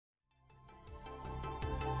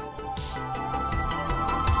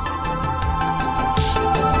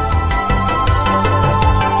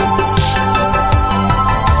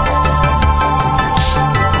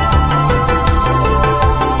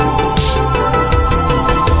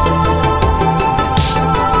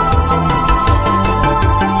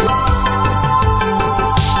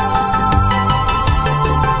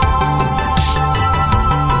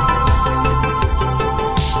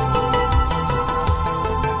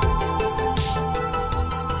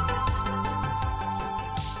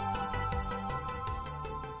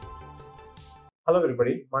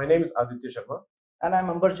everybody. My name is Aditya Sharma. And I'm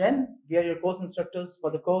Amber Jain. We are your course instructors for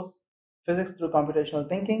the course Physics through Computational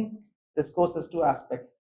Thinking. This course has two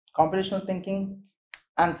aspects, computational thinking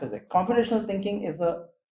and physics. Computational thinking is a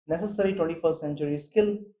necessary 21st century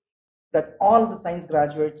skill that all the science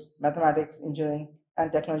graduates, mathematics, engineering,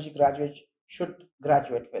 and technology graduates should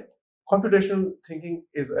graduate with. Computational thinking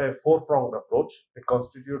is a four-pronged approach. It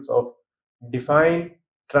constitutes of define,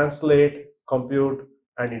 translate, compute,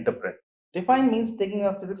 and interpret. Define means taking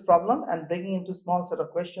a physics problem and breaking into small set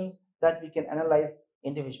of questions that we can analyze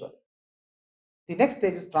individually. The next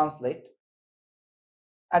stage is translate.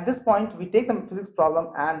 At this point, we take the physics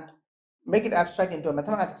problem and make it abstract into a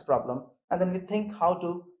mathematics problem, and then we think how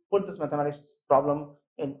to put this mathematics problem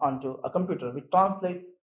onto a computer. We translate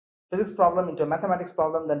physics problem into a mathematics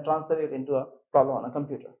problem, then translate it into a problem on a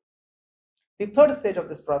computer. The third stage of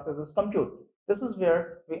this process is compute. This is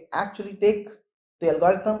where we actually take the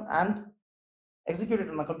algorithm and execute it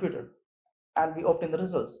on a computer, and we obtain the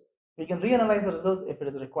results. We can reanalyze the results if it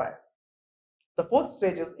is required. The fourth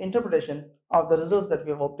stage is interpretation of the results that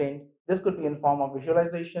we have obtained. This could be in form of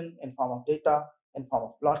visualization, in form of data, in form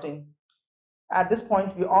of plotting. At this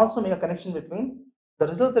point, we also make a connection between the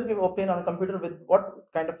results that we've obtained on a computer with what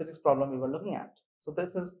kind of physics problem we were looking at. So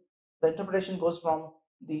this is the interpretation goes from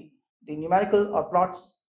the numerical or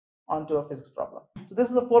plots onto a physics problem. So this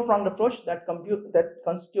is a four-pronged approach that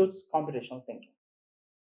constitutes computational thinking.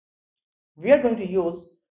 We are going to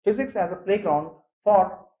use physics as a playground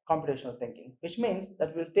for computational thinking, which means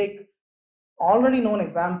that we'll take already known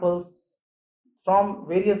examples from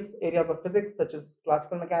various areas of physics such as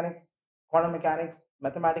classical mechanics, quantum mechanics,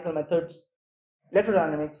 mathematical methods,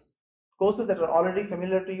 electrodynamics, courses that are already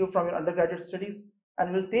familiar to you from your undergraduate studies,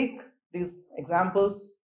 and we'll take these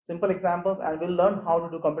examples, simple examples, and we'll learn how to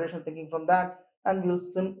do computational thinking from that, and we'll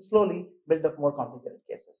slowly build up more complicated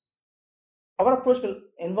cases. Our approach will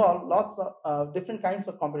involve lots of different kinds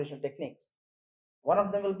of computational techniques. One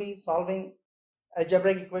of them will be solving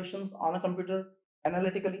algebraic equations on a computer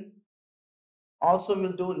analytically. Also,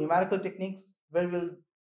 we'll do numerical techniques where we'll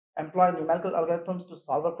employ numerical algorithms to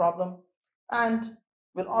solve a problem, and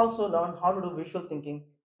we'll also learn how to do visual thinking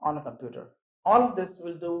on a computer. All of this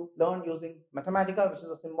we'll learn using Mathematica, which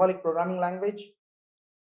is a symbolic programming language.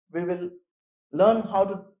 We will learn how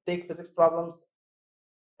to take physics problems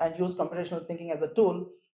and use computational thinking as a tool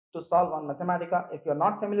to solve on Mathematica. If you're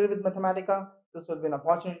not familiar with Mathematica, this will be an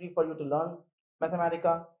opportunity for you to learn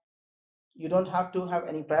Mathematica. You don't have to have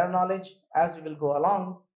any prior knowledge. As we will go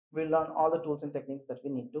along, we'll learn all the tools and techniques that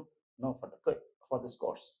we need to know for this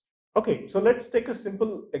course. Okay, so let's take a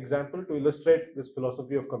simple example to illustrate this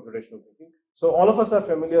philosophy of computational thinking. So all of us are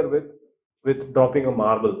familiar with dropping a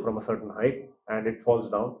marble from a certain height and it falls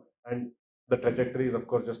down, and the trajectory is of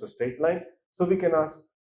course just a straight line. So we can ask,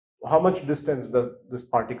 how much distance does this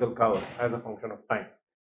particle cover as a function of time?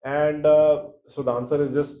 And so the answer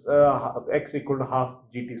is just x equal to half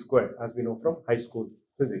gt squared, as we know from high school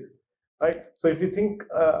physics, right? So if you think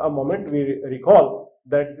a moment, we recall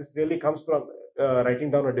that this really comes from writing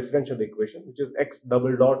down a differential equation, which is x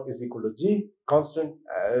double dot is equal to g, constant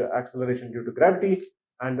acceleration due to gravity,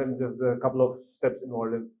 and then just a couple of steps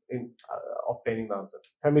involved in obtaining the answer.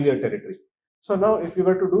 Familiar territory. So now if we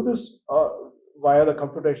were to do this via the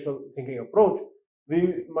computational thinking approach,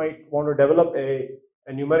 we might want to develop a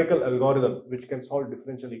numerical algorithm which can solve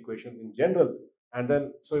differential equations in general. And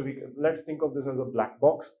then, so let's think of this as a black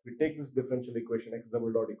box. We take this differential equation x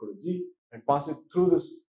double dot equal to g and pass it through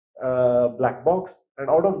this black box, and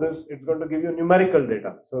out of this, it's going to give you numerical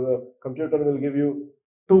data. So the computer will give you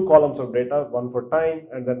two columns of data, one for time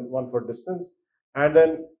and then one for distance. And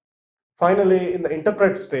then finally, in the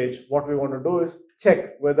interpret stage, what we want to do is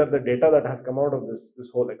check whether the data that has come out of this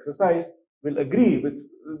whole exercise will agree with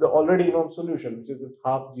the already known solution, which is this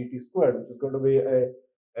half gt squared, which is going to be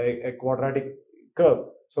a quadratic curve.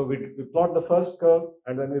 So we plot the first curve,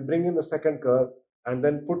 and then we bring in the second curve, and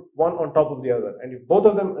then put one on top of the other. And if both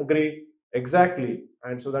of them agree exactly,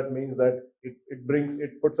 and so that means that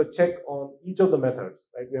it puts a check on each of the methods,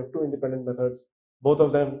 right? We have two independent methods. Both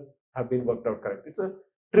of them have been worked out correct. It's a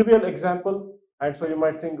trivial example, and so you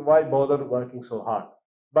might think, why bother working so hard?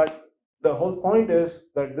 But the whole point is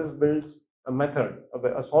that this builds a method,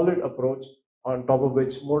 a solid approach on top of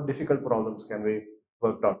which more difficult problems can be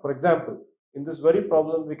worked out. For example, in this very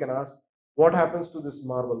problem, we can ask, what happens to this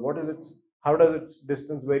marble? How does its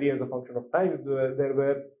distance vary as a function of time if there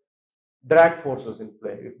were drag forces in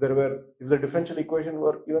play? If the differential equation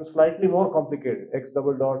were even slightly more complicated, x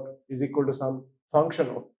double dot is equal to some function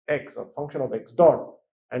of x or function of x dot,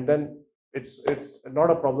 and then it's not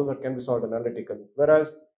a problem that can be solved analytically.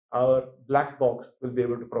 Whereas our black box will be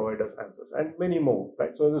able to provide us answers, and many more,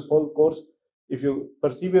 right? So this whole course, if you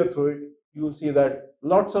persevere through it, you will see that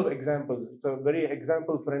lots of examples. It's a very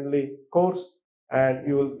example friendly course, and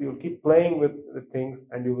you'll keep playing with things,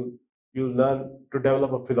 and you'll learn to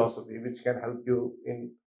develop a philosophy which can help you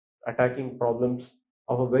in attacking problems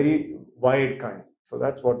of a very wide kind. So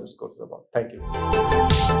that's what this course is about. Thank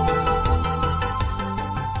you.